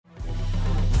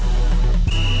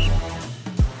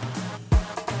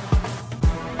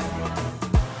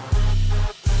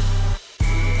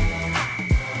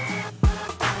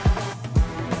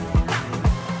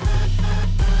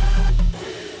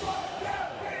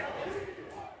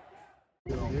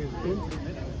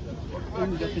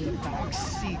ended up in the back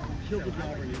seat, killed the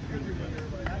driver, and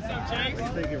what do you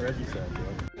think of Reggie's side, bro?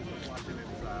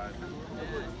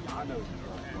 I know.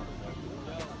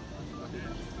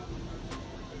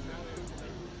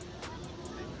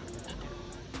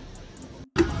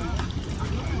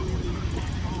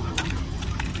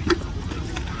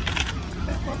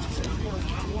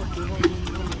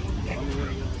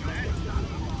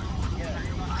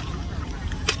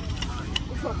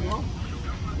 What's up, Mom?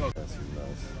 That's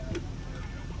nice.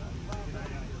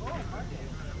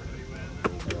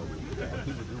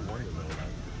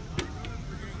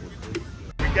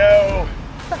 Here we go.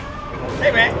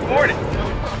 Hey man, good morning.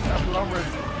 That's what I'm ready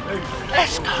to do.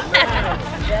 Let's go now.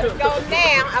 Let's go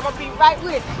now. I'm gonna be right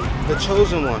with you. The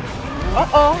chosen one.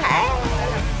 Uh-oh, hey.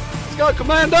 Let's go,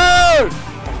 Commander!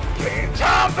 Game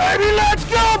time, baby! Let's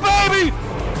go, baby!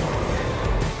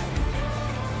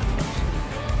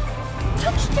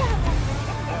 Touchdown.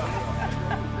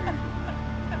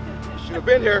 Should have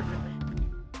been here.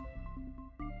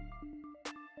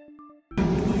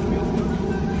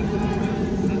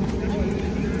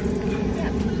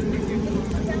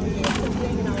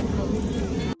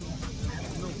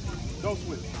 Go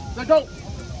switch. Let's go!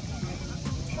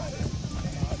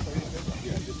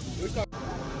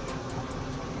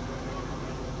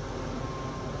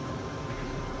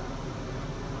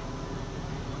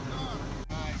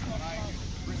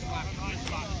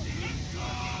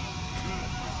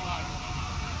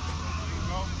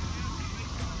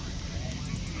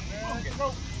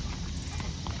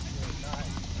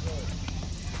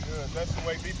 Good. That's the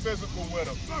way. Be physical with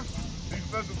them. Be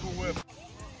physical with them.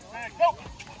 And go.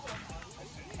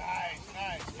 That's it. Nice,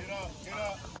 nice. Get up, get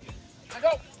up. And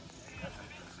go.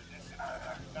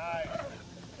 Nice.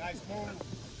 Nice move.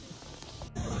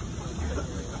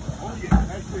 Oh yeah,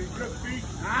 that's it. Good feet.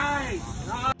 Nice.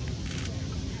 Nice.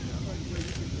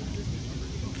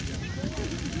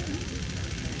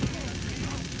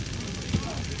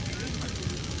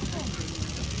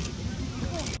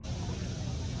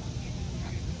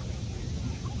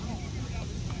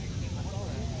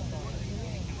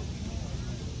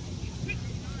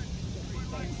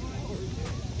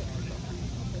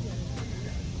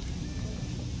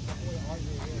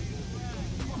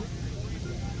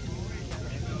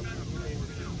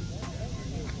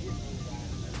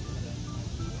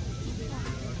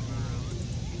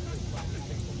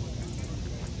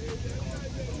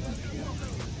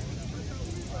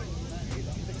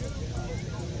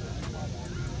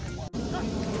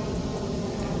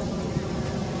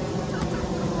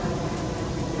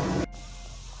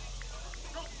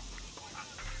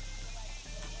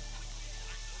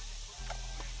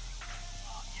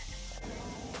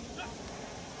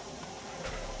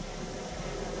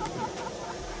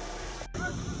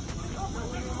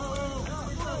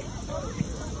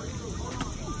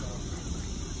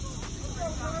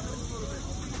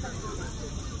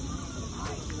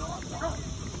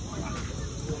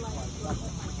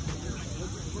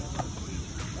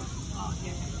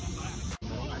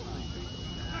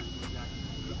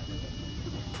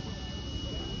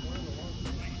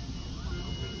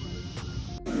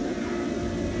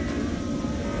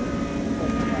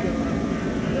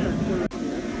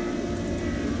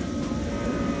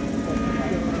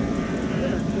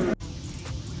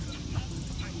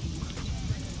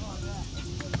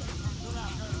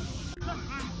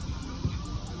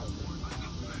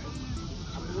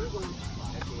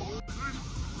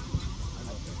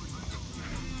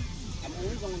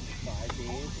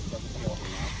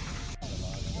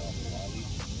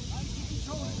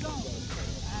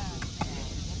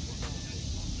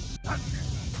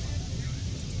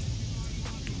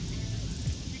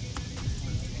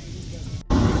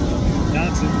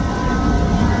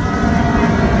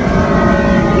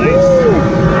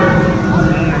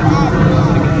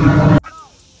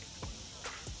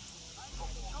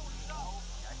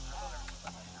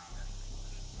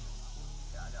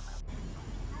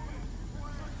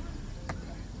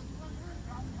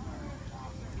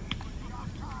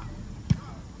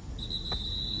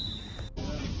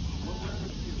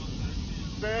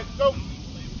 Set, go.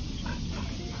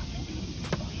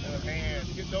 Good hands.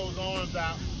 Get those arms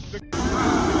out.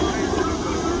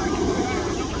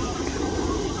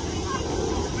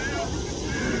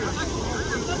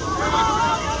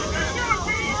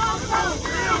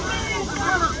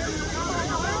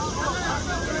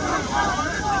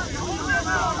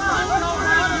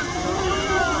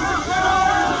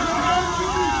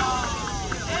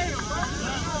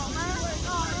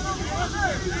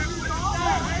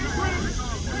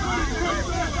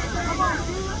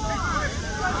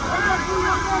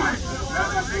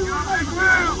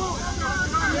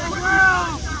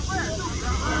 Ground!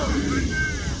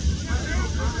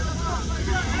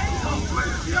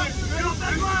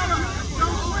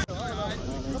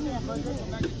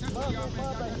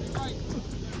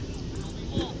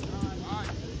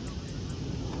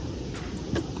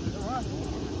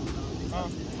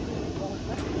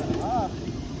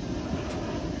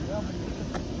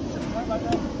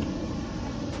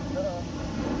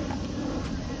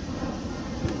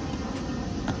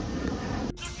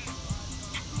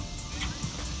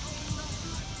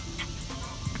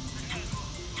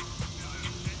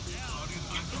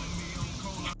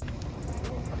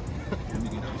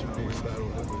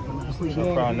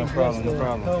 No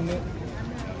problem. Helmet.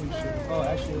 Oh,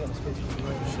 actually, that's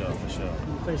For sure.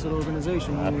 the face of the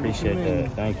organization. I appreciate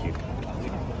that. Thank you.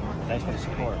 Thanks for the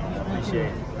support. I appreciate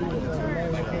it.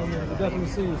 We'll definitely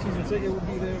see you. Season ticket will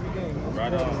be there every game.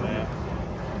 Right on, man.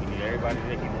 We need everybody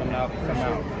that can come out.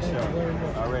 For sure.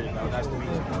 Already, man. Nice to meet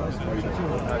you.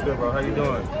 How good, bro? How you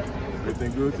doing?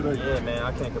 Everything good today? Yeah, man.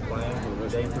 I can't complain.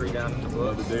 Day 3 down in the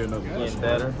books. Getting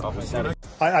better. Off of Saturday.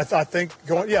 I think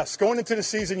going into the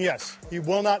season, yes, he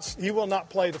will not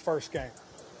play the first game.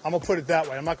 I'm gonna put it that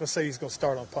way. I'm not gonna say he's gonna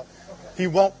start on punt. He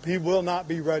will not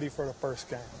be ready for the first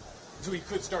game. So he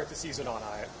could start the season on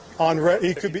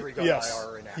He could be, yes,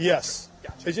 yes.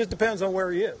 Gotcha. It just depends on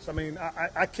where he is. I mean,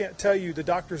 I can't tell you. The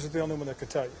doctors are the only one that could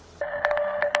tell you.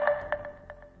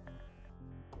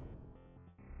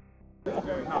 Can I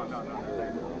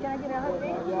get a hug?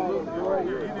 Thank you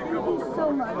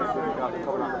so much. Can I get you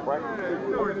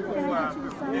to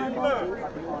sign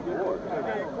my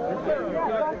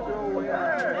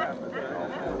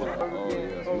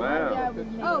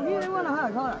Oh, they want a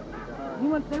hug. Hold on.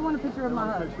 They want a picture of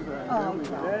my hug. Oh, okay.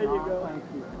 There you go.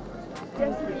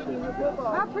 Thank you.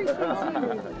 I appreciate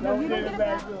you. No, you didn't get it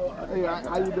back? Hey,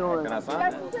 how you doing? Can I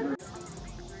sign?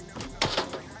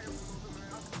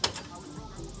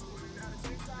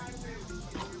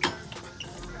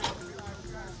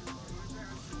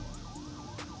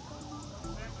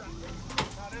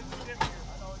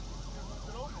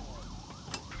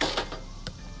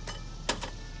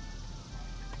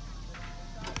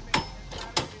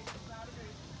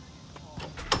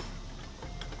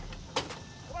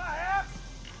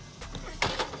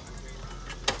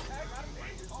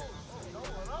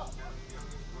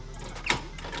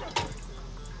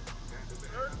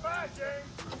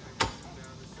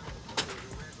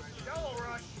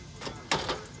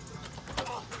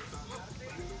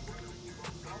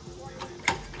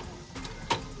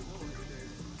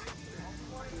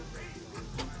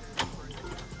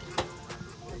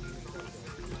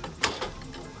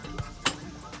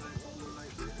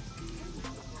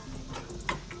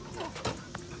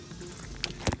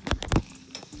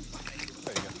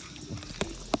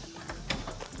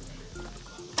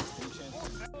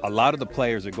 A lot of the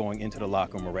players are going into the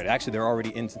locker room already. Actually, they're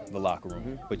already into the locker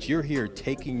room. But you're here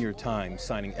taking your time,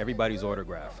 signing everybody's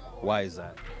autograph. Why is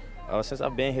that? Since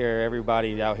I've been here,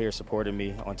 everybody out here supported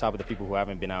me, on top of the people who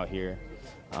haven't been out here.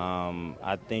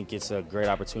 I think it's a great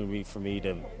opportunity for me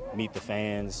to meet the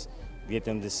fans, get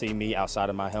them to see me outside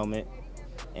of my helmet,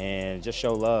 and just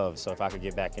show love. So if I could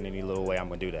get back in any little way, I'm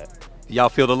going to do that. Y'all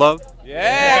feel the love?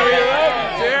 Yeah, we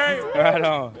love you, Jerry. Right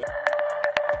on.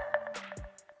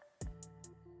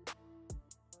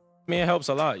 I mean, it helps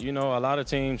a lot. You know, a lot of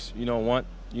teams, want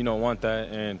that,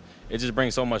 and it just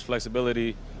brings so much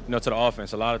flexibility, to the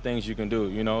offense. A lot of things you can do,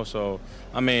 So,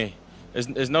 I mean,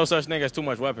 there's no such thing as too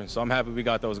much weapons. So I'm happy we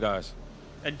got those guys.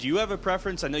 And do you have a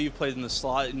preference? I know you've played in the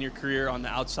slot in your career, on the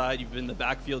outside. You've been in the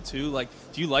backfield too. Like,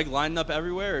 do you like lining up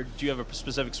everywhere, or do you have a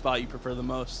specific spot you prefer the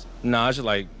most? Nah, I just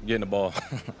like getting the ball.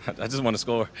 I just want to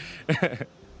score.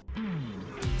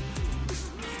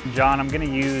 John, I'm going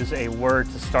to use a word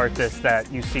to start this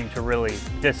that you seem to really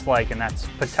dislike, and that's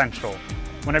potential.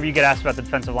 Whenever you get asked about the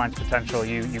defensive line's potential,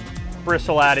 you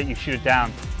bristle at it, you shoot it down.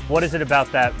 What is it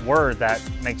about that word that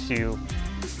makes you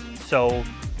so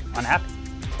unhappy?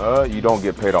 You don't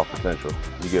get paid off potential.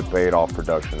 You get paid off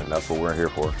production, and that's what we're here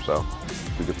for. So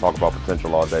we could talk about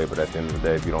potential all day, but at the end of the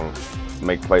day, if you don't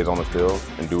make plays on the field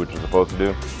and do what you're supposed to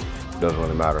do, it doesn't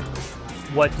really matter.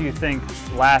 What do you think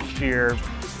last year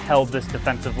held this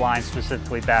defensive line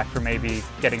specifically back for maybe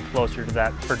getting closer to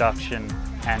that production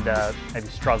and maybe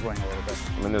struggling a little bit?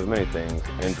 I mean, there's many things.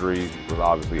 Injuries was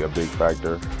obviously a big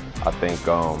factor. I think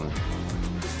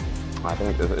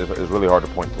it's really hard to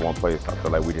point to one place. I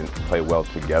feel like we didn't play well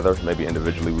together. Maybe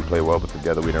individually we played well, but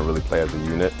together we didn't really play as a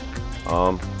unit.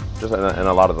 And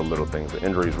a lot of the little things. The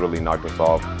injuries really knocked us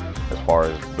off as far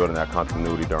as building that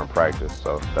continuity during practice.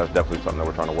 So that's definitely something that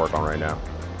we're trying to work on right now.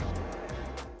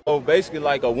 So basically,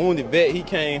 like a wounded vet, he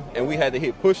came and we had to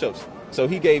hit push-ups. So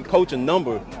he gave coach a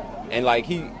number, and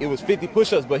it was 50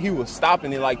 push-ups, but he was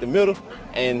stopping in the middle,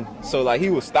 and so he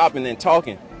was stopping and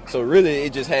talking. So really,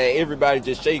 it just had everybody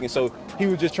just shaking. So he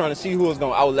was just trying to see who was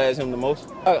going to outlast him the most.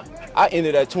 I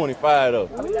ended at 25, though.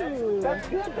 Ooh, that's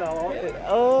good,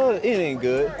 though. It ain't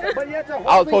good. But you have to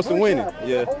I was supposed to win it.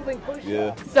 Yeah.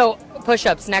 Yeah. So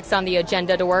push-ups next on the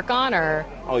agenda to work on, or?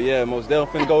 Oh, yeah, most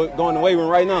definitely. Go in the weight room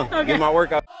right now. Okay. Get my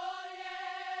workout.